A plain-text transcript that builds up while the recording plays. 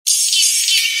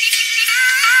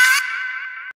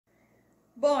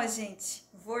Bom, gente,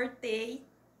 voltei,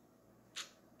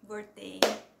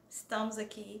 estamos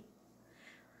aqui.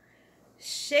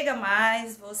 Chega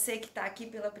mais, você que tá aqui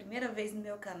pela primeira vez no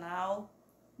meu canal.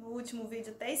 No último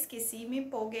vídeo até esqueci, me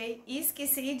empolguei e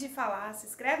esqueci de falar. Se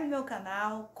inscreve no meu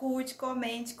canal, curte,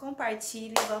 comente,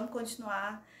 compartilhe. Vamos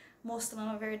continuar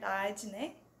mostrando a verdade,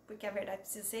 né? Porque a verdade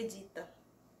precisa ser dita.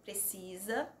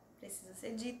 Precisa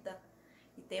ser dita.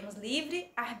 E temos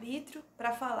livre arbítrio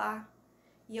para falar.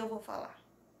 E eu vou falar.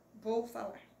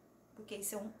 Porque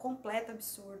isso é um completo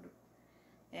absurdo.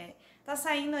 Tá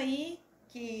saindo aí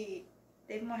que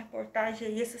teve uma reportagem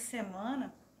aí essa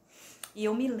semana, e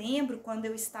eu me lembro quando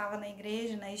eu estava na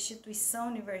igreja, na instituição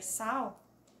universal,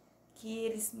 que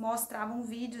eles mostravam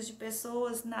vídeos de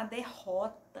pessoas na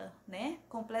derrota, né?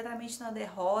 Completamente na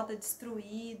derrota,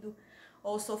 destruído,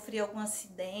 ou sofria algum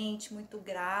acidente muito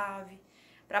grave,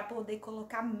 para poder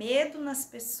colocar medo nas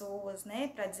pessoas, né?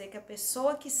 Para dizer que a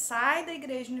pessoa que sai da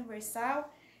igreja universal,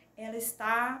 ela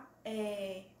está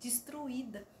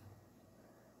destruída.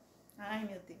 Ai,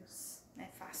 meu Deus, não é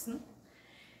fácil, não?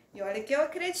 E olha que eu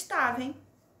acreditava, hein?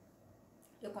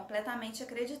 Eu completamente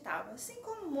acreditava, assim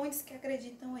como muitos que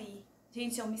acreditam aí.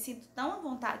 Gente, eu me sinto tão à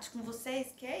vontade com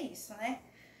vocês que é isso, né?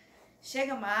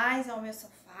 Chega mais ao meu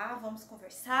sofá, vamos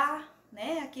conversar,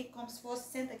 né? Aqui como se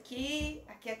fosse, senta aqui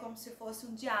é como se fosse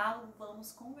um diálogo,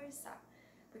 vamos conversar.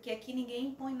 Porque aqui ninguém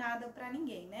impõe nada pra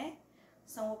ninguém, né?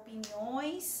 São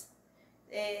opiniões,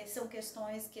 são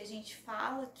questões que a gente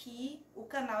fala aqui. O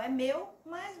canal é meu,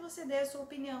 mas você dê a sua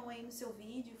opinião aí no seu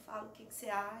vídeo, fala o que você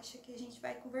acha, que a gente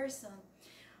vai conversando.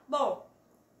 Bom,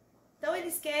 então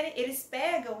eles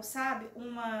pegam, sabe,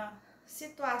 uma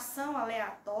situação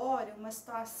aleatória, uma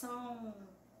situação,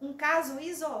 um caso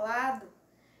isolado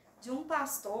de um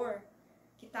pastor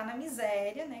que tá na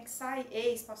miséria, né,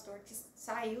 ex-pastor que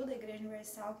saiu da Igreja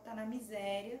Universal, que tá na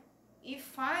miséria, e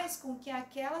faz com que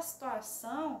aquela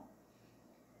situação,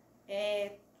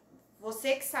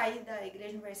 você que sair da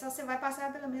Igreja Universal, você vai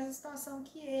passar pela mesma situação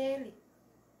que ele.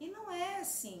 E não é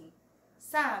assim,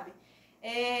 sabe?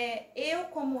 Eu,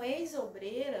 como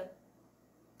ex-obreira,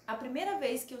 a primeira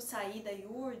vez que eu saí da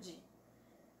IURD,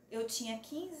 eu tinha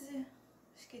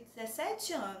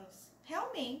 17 anos.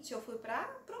 Realmente, eu fui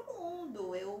pro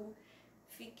mundo.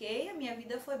 A minha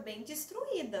vida foi bem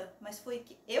destruída, mas foi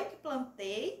eu que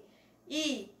plantei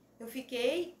e eu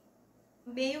fiquei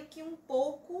meio que um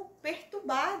pouco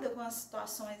perturbada com as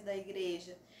situações da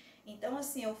igreja. Então,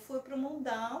 assim, eu fui pro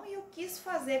mundão e eu quis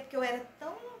fazer, porque eu era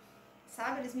tão,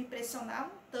 sabe, eles me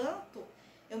pressionavam tanto,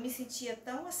 eu me sentia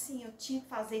tão assim, eu tinha que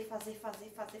fazer,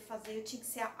 eu tinha que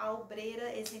ser a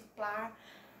obreira exemplar,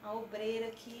 a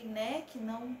obreira que, né, que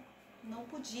não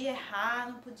podia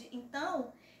errar, não podia.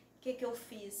 Então, o que eu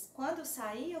fiz? Quando eu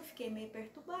saí, eu fiquei meio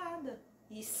perturbada.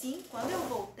 E sim, quando eu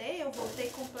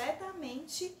voltei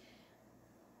completamente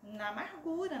na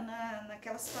amargura,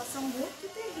 naquela situação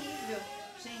muito terrível.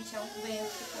 Gente, é um vento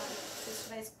que tá, se você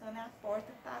estiver escutando, é a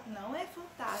porta, tá? Não é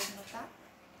fantasma, tá?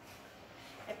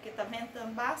 É porque tá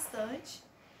ventando bastante.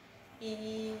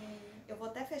 E eu vou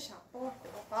até fechar a porta,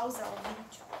 eu vou pausar o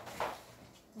vídeo.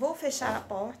 Vou fechar a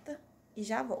porta e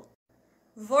já volto.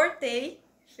 Voltei,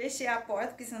 fechei a porta,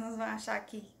 porque senão nós vamos achar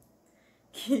que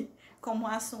como o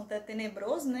assunto é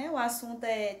tenebroso, né? O assunto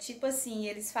é tipo assim,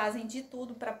 eles fazem de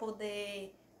tudo para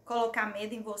poder colocar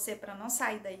medo em você para não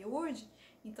sair da IURD,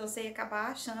 então você ia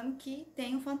acabar achando que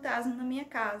tem um fantasma na minha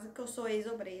casa, que eu sou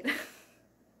ex-obreira.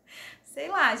 Sei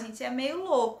lá, gente, é meio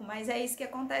louco, mas é isso que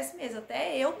acontece mesmo.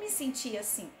 Até eu me senti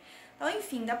assim. Então,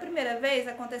 enfim, da primeira vez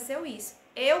aconteceu isso.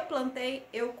 Eu plantei,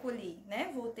 eu colhi,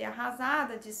 né? Voltei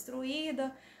arrasada,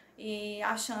 destruída e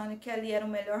achando que ali era o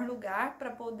melhor lugar para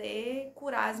poder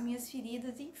curar as minhas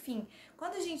feridas, enfim.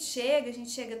 Quando a gente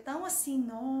chega tão assim,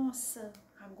 nossa,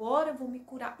 agora eu vou me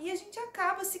curar. E a gente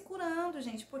acaba se curando,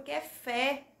 gente, porque é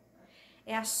fé.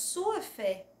 É a sua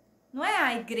fé, não é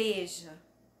a igreja.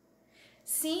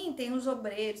 Sim, tem os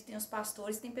obreiros, tem os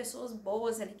pastores, tem pessoas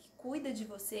boas ali que cuidam de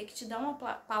você, que te dão uma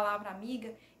palavra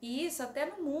amiga. E isso até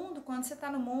no mundo, quando você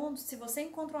está no mundo, se você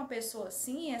encontra uma pessoa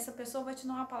assim, essa pessoa vai te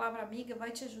dar uma palavra amiga, vai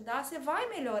te ajudar, você vai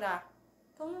melhorar.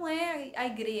 Então não é a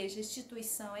igreja, a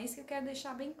instituição, é isso que eu quero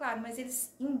deixar bem claro. Mas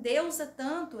eles endeusam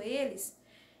tanto eles,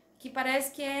 que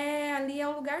parece que ali é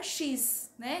o lugar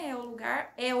X, né? É o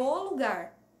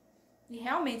lugar. E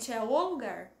realmente é o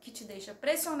lugar que te deixa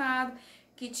pressionado,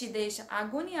 que te deixa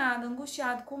agoniado,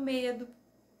 angustiado, com medo,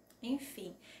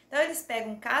 enfim. Então eles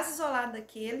pegam um caso isolado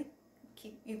daquele,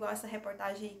 que igual essa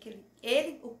reportagem aí, que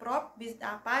ele o próprio,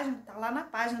 a página, tá lá na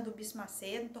página do Bispo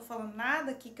Macedo, não tô falando nada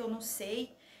aqui que eu não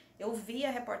sei. Eu vi a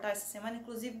reportagem essa semana,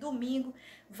 inclusive domingo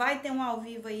vai ter um ao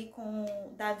vivo aí com o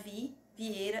Davi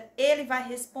Vieira, ele vai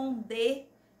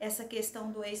responder essa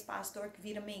questão do ex-pastor que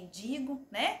vira mendigo,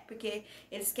 né? Porque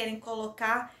eles querem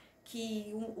colocar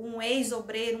que um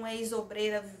ex-obreiro, uma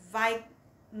ex-obreira vai,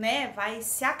 né, vai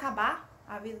se acabar,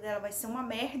 a vida dela vai ser uma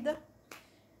merda.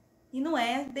 E não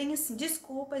é bem assim.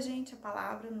 Desculpa, gente, a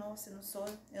palavra, nossa,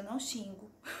 eu não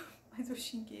xingo, mas eu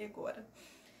xinguei agora.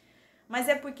 Mas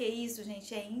é porque isso,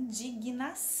 gente, é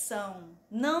indignação.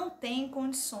 Não tem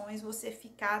condições você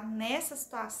ficar nessa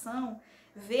situação,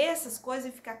 ver essas coisas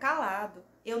e ficar calado.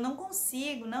 Eu não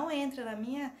consigo, não entra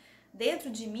dentro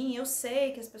de mim. Eu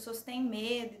sei que as pessoas têm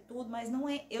medo e tudo, mas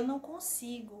eu não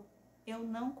consigo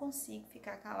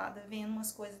ficar calada vendo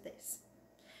umas coisas dessas.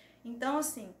 Então,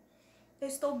 assim, eu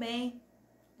estou bem.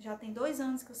 Já tem 2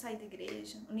 anos que eu saí da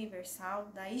igreja universal,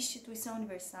 da instituição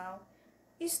universal.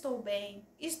 Estou bem,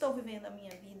 estou vivendo a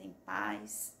minha vida em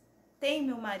paz, tenho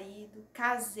meu marido,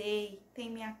 casei,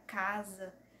 tenho minha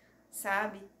casa,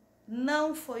 sabe?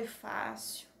 Não foi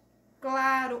fácil.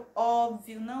 Claro,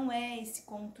 óbvio, não é esse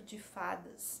conto de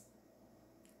fadas.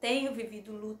 Tenho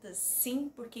vivido lutas,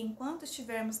 sim, porque enquanto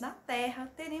estivermos na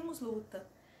terra, teremos luta,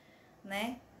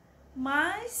 né?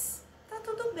 Mas tá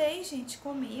tudo bem, gente,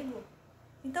 comigo.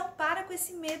 Então para com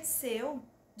esse medo seu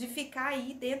de ficar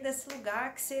aí dentro desse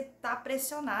lugar que você tá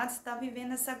pressionado, você tá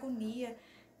vivendo essa agonia,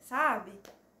 sabe?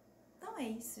 Então é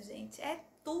isso, gente. É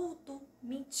tudo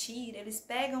mentira. Eles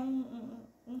pegam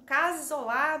um caso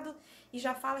isolado e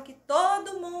já fala que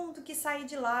todo mundo que sair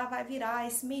de lá vai virar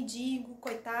esse mendigo,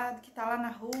 coitado, que tá lá na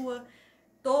rua,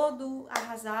 todo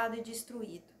arrasado e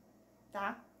destruído,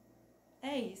 tá?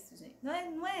 É isso, gente.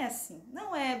 Não é assim.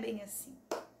 Não é bem assim.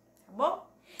 Tá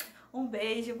bom? Um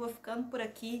beijo, eu vou ficando por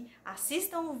aqui.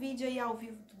 Assistam o vídeo aí ao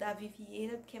vivo do Davi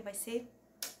Vieira, porque vai ser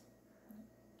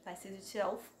de tirar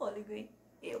o fôlego, hein?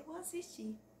 Eu vou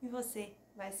assistir. E você,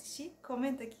 vai assistir?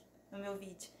 Comenta aqui no meu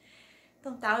vídeo.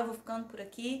 Então tá, eu vou ficando por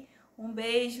aqui. Um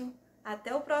beijo,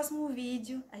 até o próximo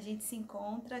vídeo. A gente se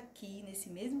encontra aqui nesse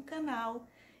mesmo canal.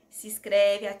 Se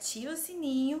inscreve, ativa o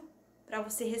sininho para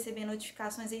você receber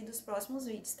notificações aí dos próximos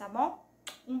vídeos, tá bom?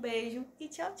 Um beijo e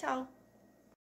tchau, tchau!